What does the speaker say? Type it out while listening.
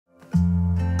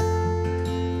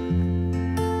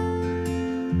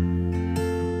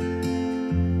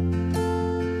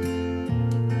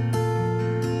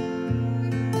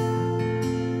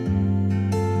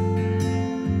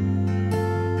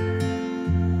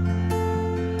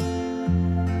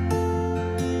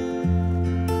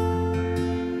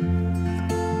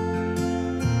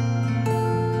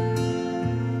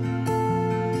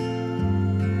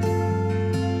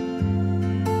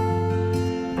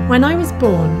When I was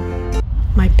born,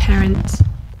 my parent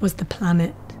was the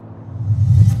planet.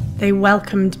 They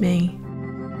welcomed me,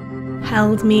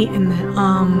 held me in their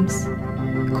arms,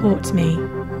 caught me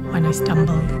when I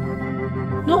stumbled.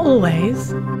 Not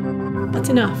always, but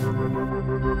enough.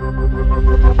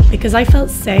 Because I felt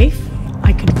safe,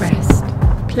 I could rest,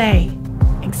 play,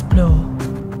 explore.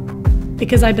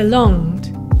 Because I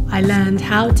belonged, I learned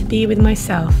how to be with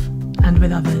myself and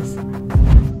with others.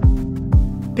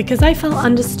 Because I felt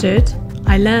understood,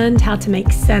 I learned how to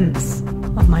make sense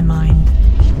of my mind.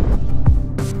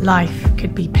 Life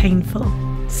could be painful,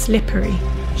 slippery,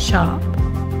 sharp.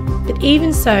 But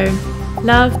even so,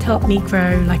 love helped me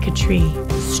grow like a tree,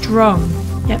 strong,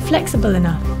 yet flexible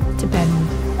enough to bend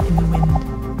in the wind.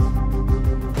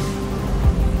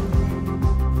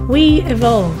 We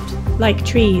evolved, like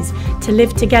trees, to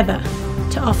live together,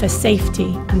 to offer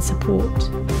safety and support,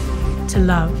 to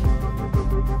love.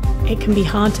 It can be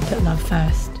hard to put love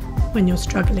first when you're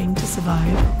struggling to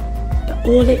survive, but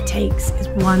all it takes is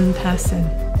one person,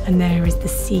 and there is the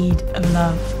seed of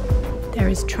love. There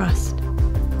is trust.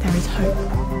 There is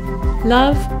hope.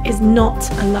 Love is not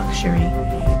a luxury.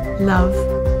 Love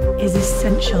is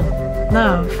essential.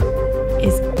 Love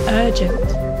is urgent.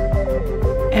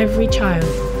 Every child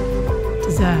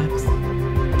deserves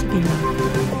to be loved.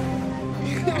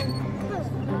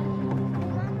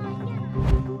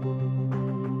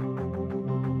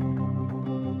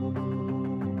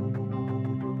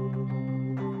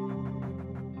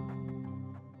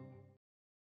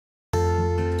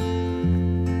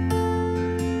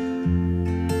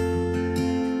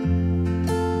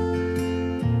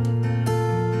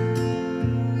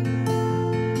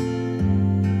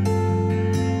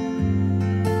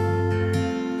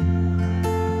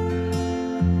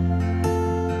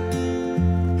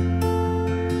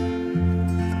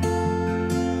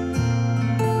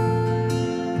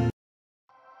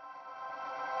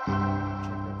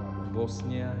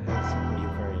 Bosnia, Herzegovina,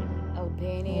 Ukraine,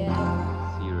 Albania,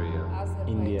 Syria,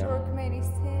 India,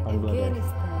 Turkmenistan, Bangladesh,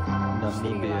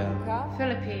 Namibia,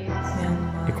 Philippines,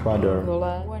 Ecuador,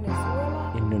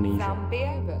 Venezuela, Indonesia,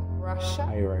 Zambia, Russia,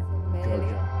 Iraq, Somalia,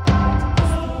 Georgia.